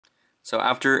So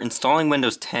after installing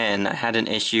Windows 10, I had an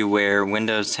issue where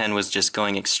Windows 10 was just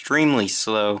going extremely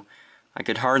slow. I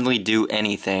could hardly do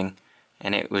anything,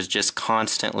 and it was just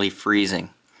constantly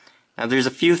freezing. Now there's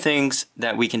a few things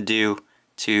that we can do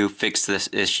to fix this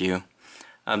issue.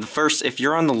 The first, if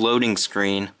you're on the loading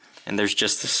screen and there's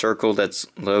just a circle that's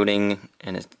loading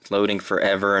and it's loading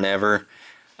forever and ever,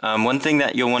 one thing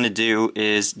that you'll want to do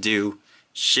is do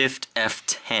Shift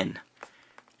F10.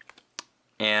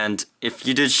 And if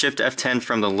you did Shift F10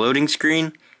 from the loading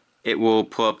screen, it will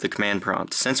pull up the command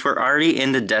prompt. Since we're already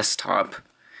in the desktop,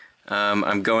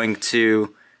 I'm going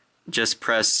to just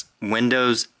press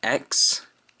Windows X,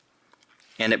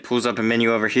 and it pulls up a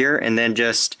menu over here, and then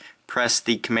just press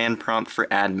the command prompt for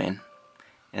admin,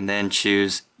 and then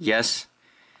choose yes.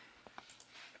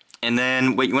 And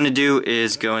then what you want to do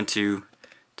is go into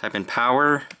type in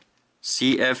powercfg,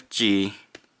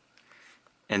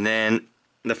 and then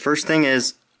the first thing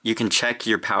is you can check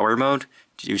your power mode,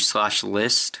 do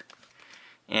 /list,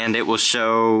 and it will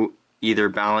show either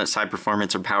balanced, high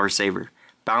performance, or power saver.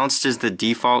 Balanced is the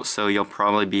default, so you'll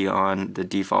probably be on the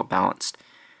default balanced.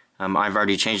 I've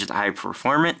already changed it to high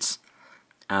performance,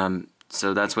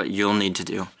 so that's what you'll need to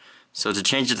do. So to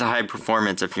change it to high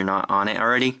performance, if you're not on it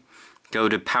already, go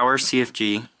to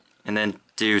powercfg and then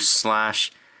do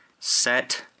 /SETACTIVE,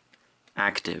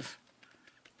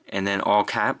 and then all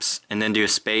caps, and then do a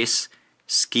space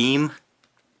scheme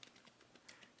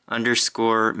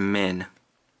 _min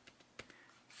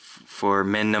for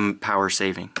minimum power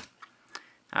saving.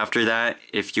 After that,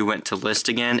 if you went to list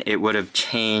again, it would have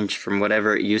changed from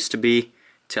whatever it used to be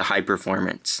to high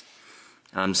performance.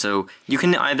 So you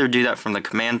can either do that from the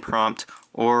command prompt,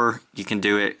 or you can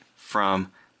do it from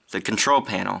the control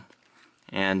panel.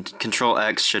 And Control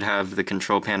X should have the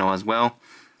control panel as well.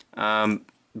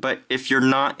 But if you're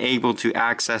not able to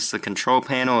access the control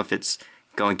panel, if it's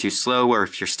going too slow, or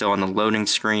if you're still on the loading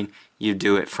screen, you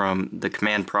do it from the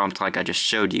command prompt like I just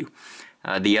showed you.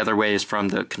 The other way is from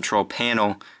the control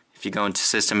panel. If you go into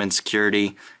System and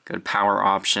Security, go to Power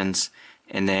Options,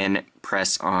 and then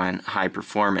press on High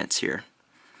Performance here.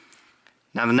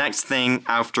 Now the next thing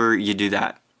after you do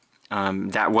that,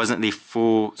 that wasn't the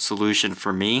full solution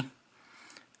for me.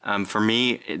 For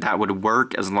me, that would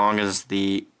work as long as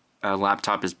the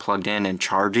laptop is plugged in and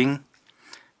charging.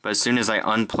 But as soon as I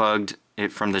unplugged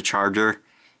it from the charger,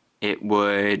 it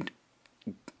would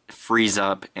freeze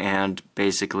up and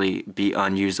basically be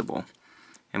unusable.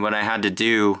 And what I had to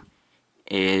do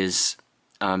is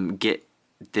get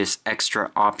this extra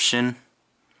option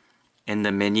in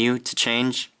the menu to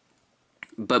change.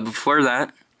 But before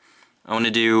that, I want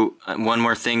to do one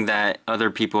more thing that other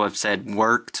people have said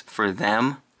worked for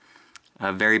them.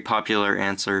 A very popular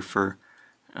answer for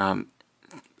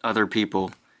other people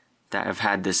that have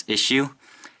had this issue,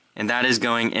 and that is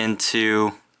going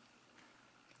into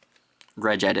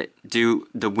Reg Edit. Do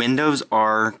the Windows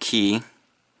R key,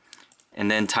 and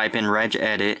then type in Reg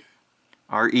Edit,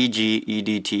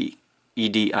 REGEDIT,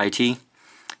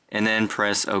 and then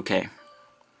press OK.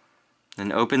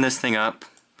 Then open this thing up,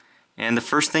 and the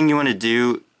first thing you want to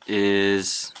do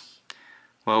is,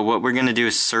 well, what we're going to do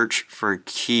is search for a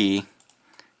key.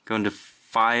 Go into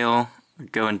File,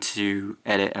 go into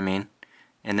Edit, and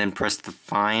then press the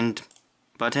Find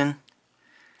button,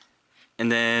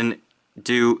 and then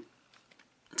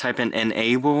type in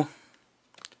EnableULPS,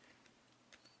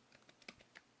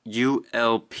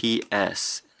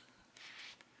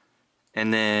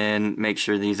 and then make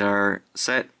sure these are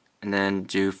set, and then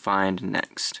do Find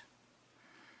Next.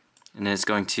 And it's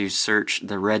going to search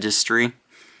the registry.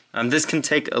 This can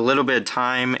take a little bit of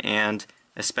time, and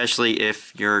especially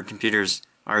if your computer's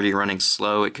already running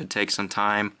slow, it could take some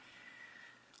time.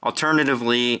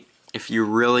 Alternatively, if you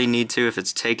really need to, if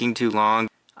it's taking too long,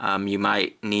 you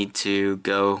might need to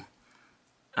go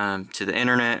to the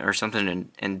internet or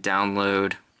something and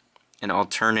download an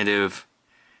alternative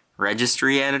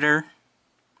registry editor.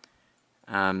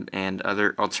 And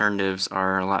other alternatives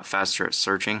are a lot faster at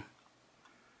searching.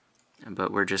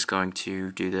 But we're just going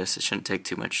to do this. It shouldn't take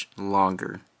too much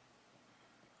longer.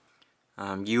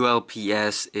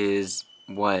 ULPS is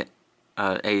what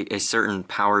a certain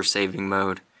power saving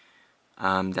mode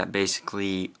that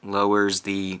basically lowers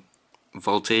the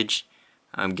voltage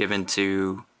given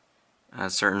to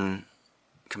certain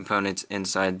components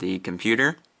inside the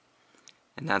computer,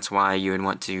 and that's why you would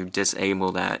want to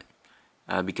disable that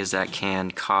because that can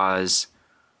cause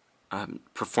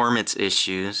performance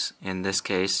issues, in this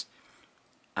case,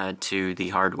 to the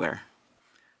hardware.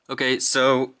 Okay,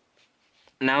 so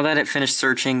now that it finished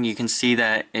searching, you can see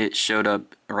that it showed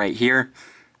up right here.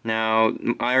 Now,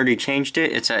 I already changed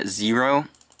it. It's at 0,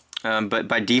 but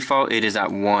by default it is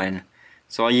at 1.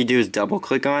 So all you do is double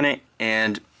click on it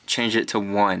and change it to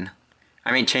 1.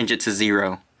 Change it to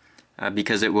 0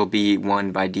 because it will be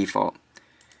 1 by default.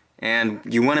 And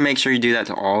you want to make sure you do that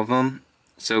to all of them.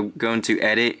 So go into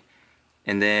Edit,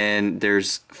 and then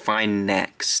there's Find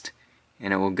Next,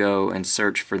 and it will go and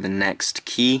search for the next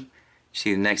key.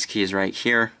 See, the next key is right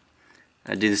here.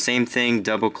 Do the same thing,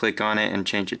 double click on it and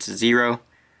change it to 0,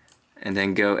 and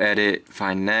then go Edit,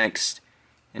 Find Next,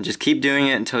 and just keep doing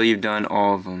it until you've done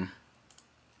all of them.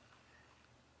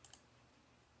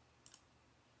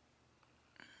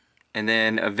 And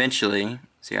then eventually,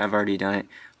 see, I've already done it.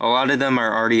 A lot of them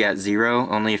are already at 0,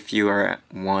 only a few are at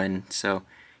 1, so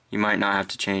you might not have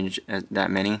to change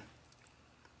that many.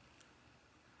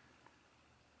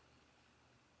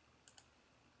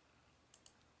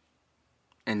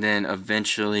 And then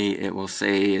eventually it will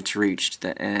say it's reached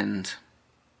the end.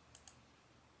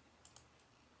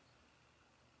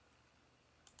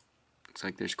 Looks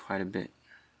like there's quite a bit.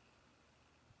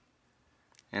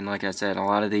 And like I said, a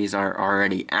lot of these are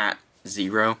already at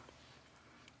 0.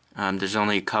 There's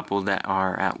only a couple that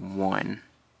are at 1.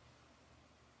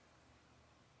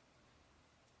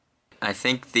 I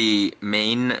think the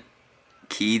main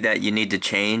key that you need to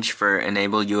change for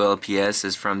EnableULPS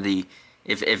is from the,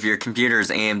 if your computer is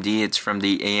AMD, it's from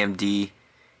the AMD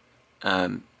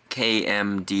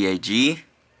KMDAG.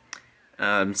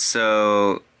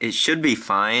 So it should be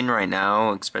fine right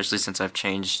now, especially since I've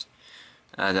changed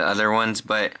the other ones,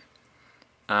 but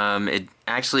it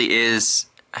actually is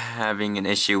having an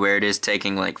issue where it is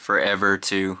taking like forever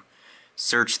to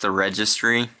search the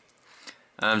registry.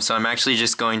 So I'm actually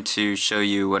just going to show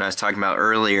you what I was talking about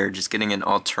earlier, just getting an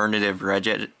alternative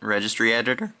registry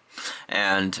editor,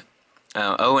 and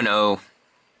O&O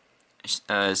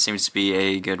seems to be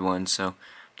a good one, so I'm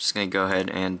just going to go ahead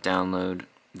and download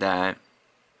that.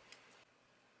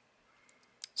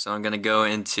 So I'm going to go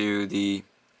into the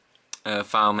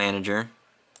file manager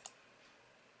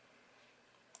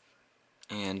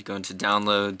and go into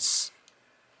downloads,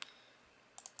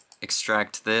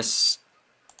 extract this,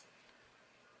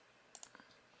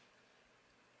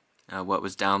 what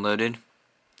was downloaded,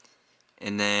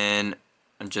 and then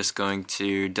I'm just going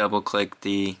to double click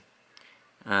the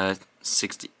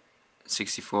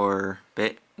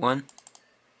 64-bit one,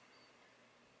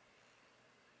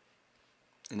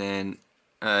 and then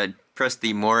press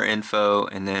the more info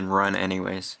and then run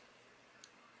anyways.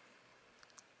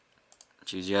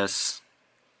 Choose yes,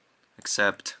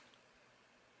 accept,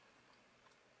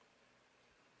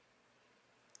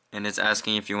 and it's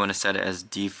asking if you want to set it as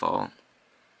default.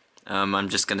 I'm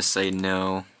just going to say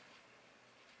no,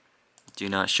 do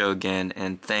not show again,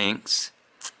 and thanks.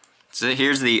 So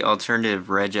here's the alternative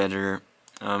Reg Editor.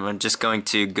 I'm just going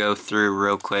to go through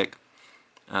real quick.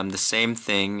 The same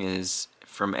thing is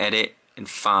from Edit and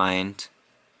Find,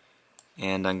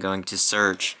 and I'm going to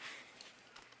search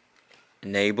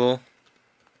EnableULPS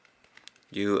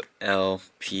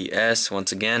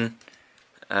once again,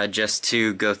 just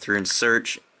to go through and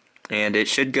search, and it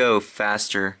should go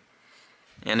faster,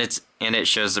 and it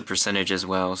shows the percentage as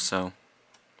well. So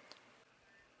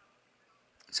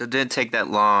it didn't take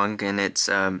that long, and it's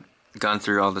gone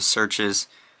through all the searches,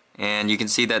 and you can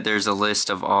see that there's a list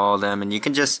of all of them, and you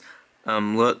can just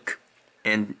look,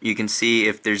 and you can see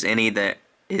if there's any that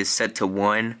is set to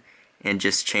 1 and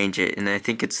just change it. And I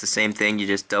think it's the same thing, you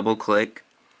just double click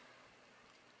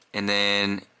and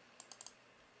then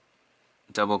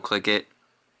double click it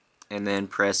and then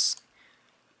press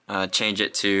change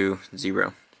it to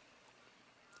 0,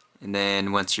 and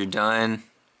then once you're done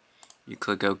you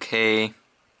click OK,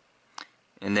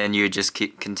 and then you just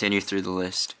continue through the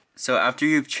list. So after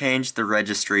you've changed the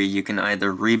registry, you can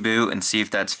either reboot and see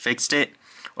if that's fixed it,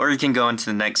 or you can go into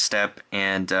the next step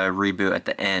and reboot at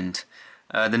the end.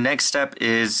 The next step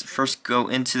is first go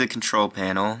into the control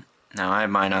panel. Now I have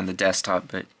mine on the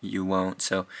desktop, but you won't.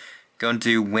 So go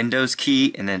into Windows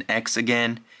key and then X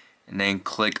again, and then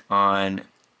click on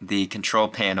the control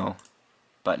panel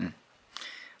button.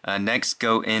 Next,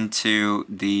 go into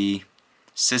the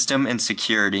System and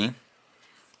Security.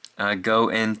 Go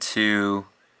into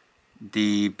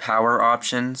the power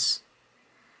options,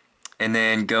 and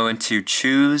then go into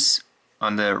choose.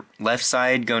 On the left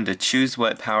side, go into choose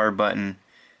what power button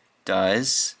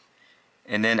does,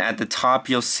 and then at the top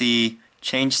you'll see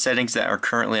change settings that are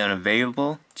currently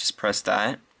unavailable. Just press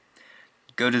that.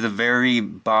 Go to the very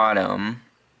bottom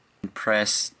and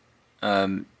press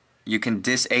you can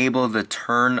disable the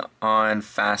turn on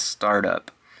fast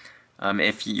startup.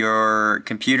 If your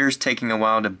computer's taking a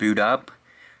while to boot up,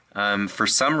 for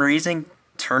some reason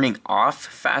turning off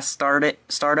fast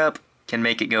startup can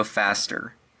make it go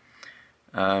faster.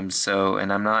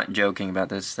 And I'm not joking about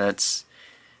this.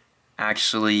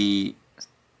 actually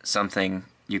something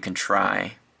you can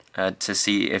try to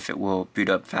see if it will boot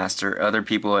up faster. Other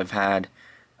people have had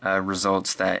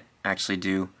results that actually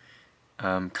do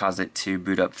cause it to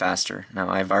boot up faster. Now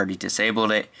I've already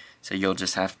disabled it, so you'll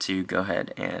just have to go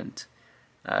ahead and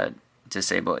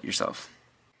disable it yourself.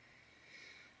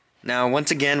 Now once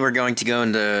again we're going to go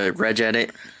into Reg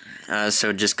Edit,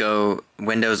 so just go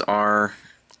Windows R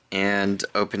and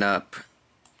open up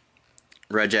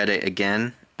Reg Edit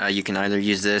again. You can either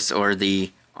use this or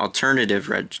the alternative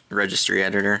registry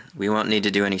editor. We won't need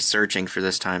to do any searching for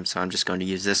this time, so I'm just going to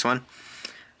use this one.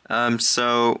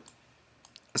 So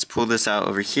let's pull this out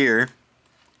over here,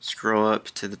 scroll up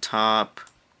to the top,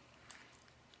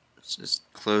 let's just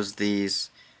close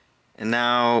these, and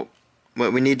now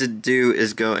what we need to do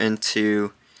is go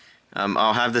into,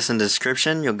 I'll have this in the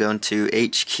description, you'll go into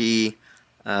H key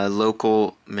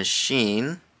local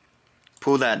machine,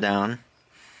 pull that down,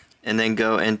 and then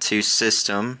go into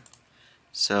system,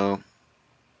 so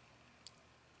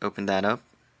open that up,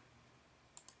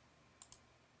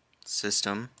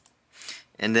 system,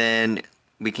 and then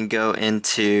we can go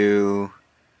into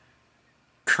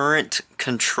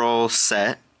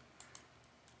CurrentControlSet.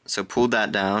 So pull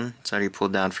that down. It's already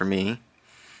pulled down for me.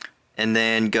 And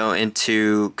then go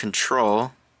into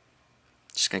Control.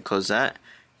 Just going to close that.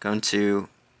 Go into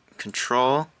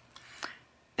Control.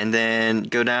 And then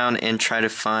go down and try to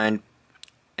find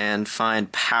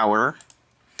Power.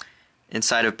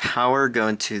 Inside of Power, go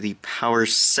into the Power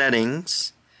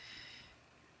Settings.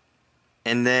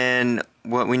 And then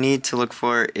what we need to look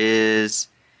for is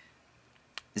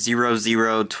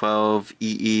 0012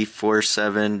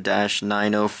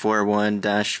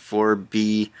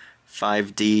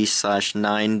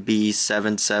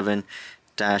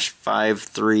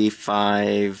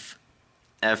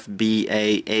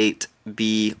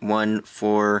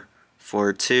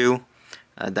 FBA8B1442.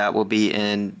 That will be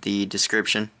in the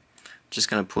description. Just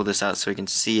going to pull this out so we can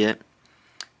see it.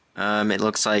 It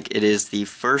looks like it is the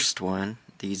first one,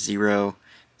 the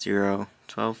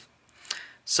 0012.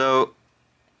 So,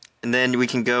 and then we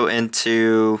can go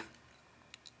into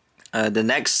the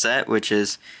next set, which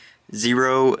is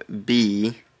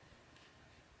 0B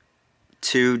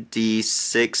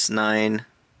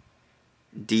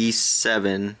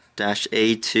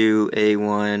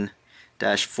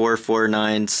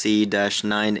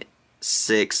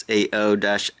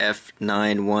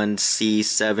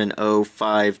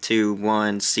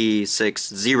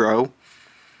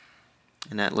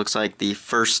And that looks like the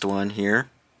first one here.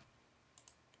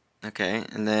 Okay,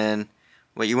 and then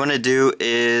what you want to do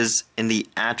is in the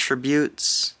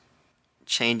attributes,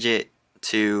 change it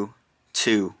to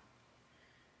 2.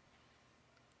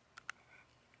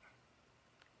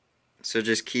 So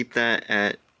just keep that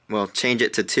at, well, change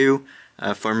it to 2.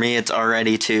 For me it's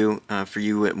already 2, for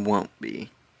you it won't be.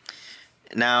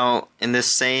 Now in this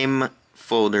same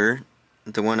folder,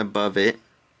 the one above it,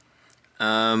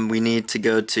 we need to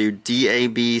go to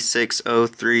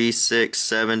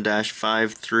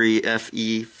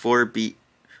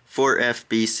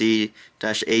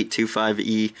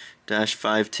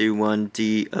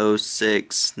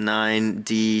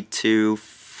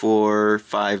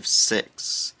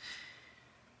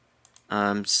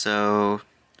So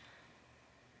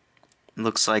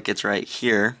looks like it's right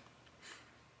here.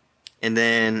 And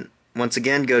then once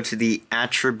again go to the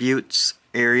attributes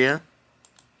area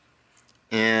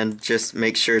and just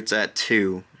make sure it's at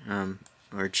 2,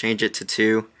 or change it to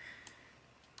 2.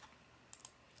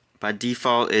 By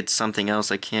default it's something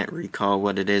else, I can't recall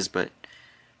what it is, but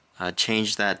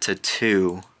change that to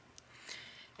 2.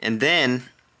 And then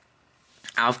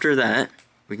after that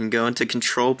we can go into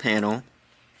Control Panel.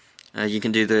 You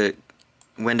can do the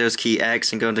Windows key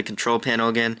X and go into Control Panel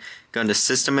again, go into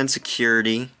System and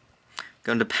Security,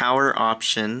 go into Power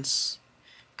Options,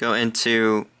 go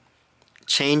into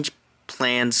Change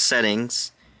Plan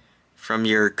Settings from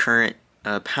your current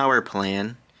power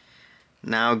plan.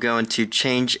 Now go into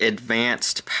Change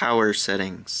Advanced Power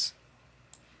Settings,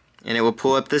 and it will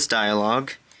pull up this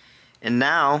dialog, and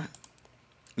now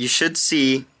you should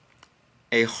see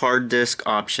a hard disk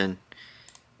option,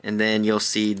 and then you'll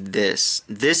see this.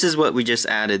 This is what we just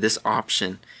added, this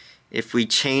option. If we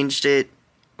changed it,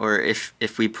 or if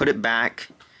we put it back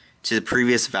to the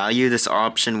previous value, this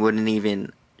option wouldn't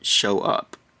even show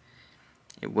up.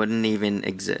 It wouldn't even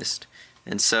exist.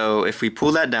 And so if we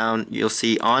pull that down, you'll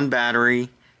see on battery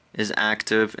is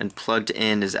active and plugged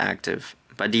in is active.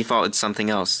 By default it's something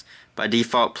else. By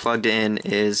default plugged in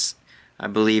is, I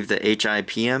believe, the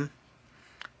HIPM.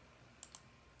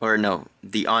 Or no,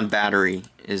 the on battery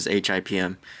is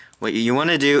HIPM. What you want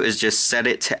to do is just set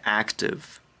it to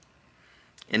active.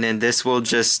 and then this will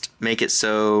just make it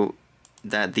so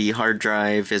that the hard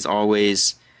drive is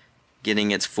always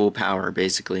getting its full power,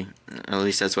 basically. At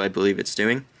least that's what I believe it's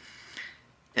doing.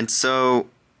 And so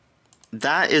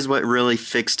that is what really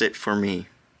fixed it for me.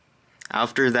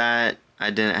 After that, I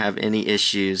didn't have any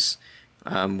issues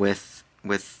with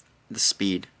the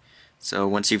speed. So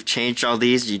once you've changed all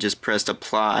these, you just press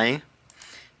apply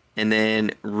and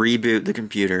then reboot the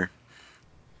computer.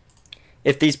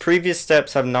 If these previous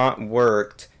steps have not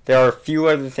worked, there are a few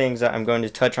other things that I'm going to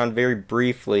touch on very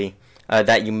briefly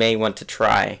that you may want to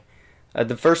try.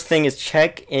 The first thing is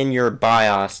check in your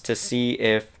BIOS to see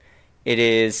if it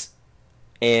is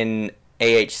in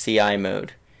AHCI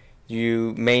mode.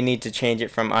 You may need to change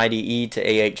it from IDE to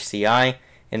AHCI.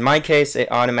 In my case,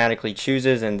 it automatically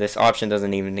chooses, and this option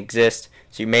doesn't even exist,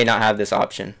 so you may not have this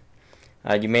option.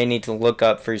 You may need to look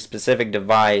up for your specific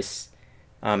device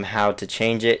how to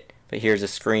change it, but here's a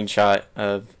screenshot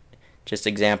of just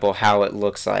example how it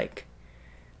looks like.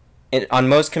 On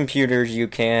most computers, you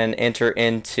can enter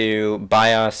into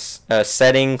BIOS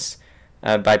settings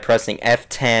by pressing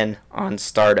F10 on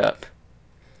startup.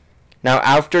 Now,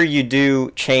 after you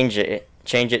do change it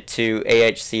to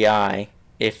AHCI,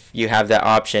 if you have that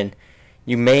option,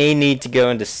 you may need to go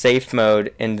into safe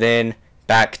mode and then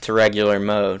back to regular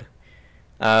mode.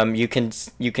 You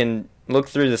can look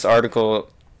through this article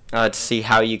to see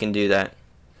how you can do that.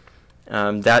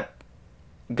 That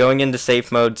going into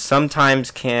safe mode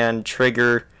sometimes can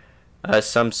trigger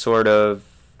some sort of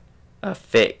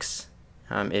fix.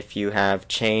 If you have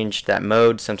changed that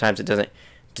mode, sometimes it doesn't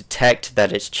detect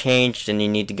that it's changed, and you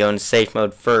need to go into safe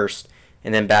mode first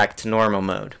and then back to normal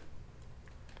mode.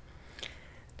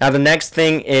 Now the next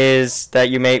thing is that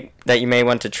you may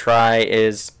want to try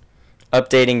is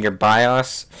updating your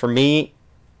BIOS. For me,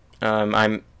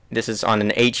 this is on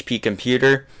an HP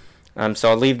computer, so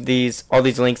I'll leave all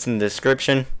these links in the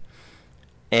description.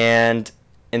 And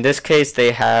in this case,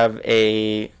 they have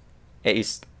a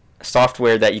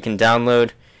software that you can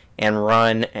download and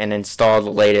run and install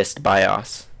the latest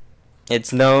BIOS.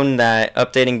 It's known that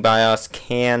updating BIOS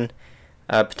can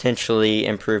potentially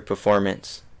improve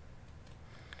performance.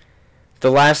 The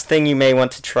last thing you may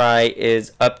want to try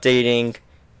is updating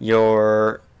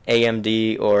your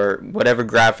AMD or whatever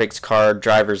graphics card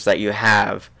drivers that you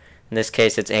have. In this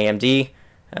case, it's AMD,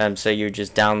 so you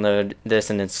just download this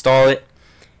and install it.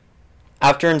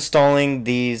 After installing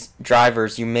these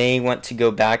drivers, you may want to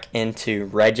go back into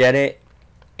Reg Edit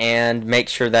and make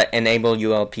sure that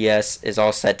EnableULPS is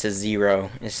all set to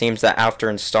 0. It seems that after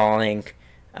installing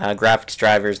graphics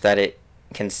drivers that it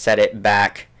can set it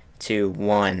back to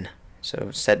 1.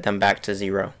 So set them back to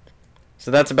 0.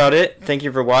 So that's about it. Thank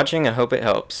you for watching. I hope it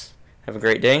helps. Have a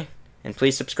great day, and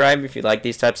please subscribe if you like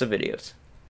these types of videos.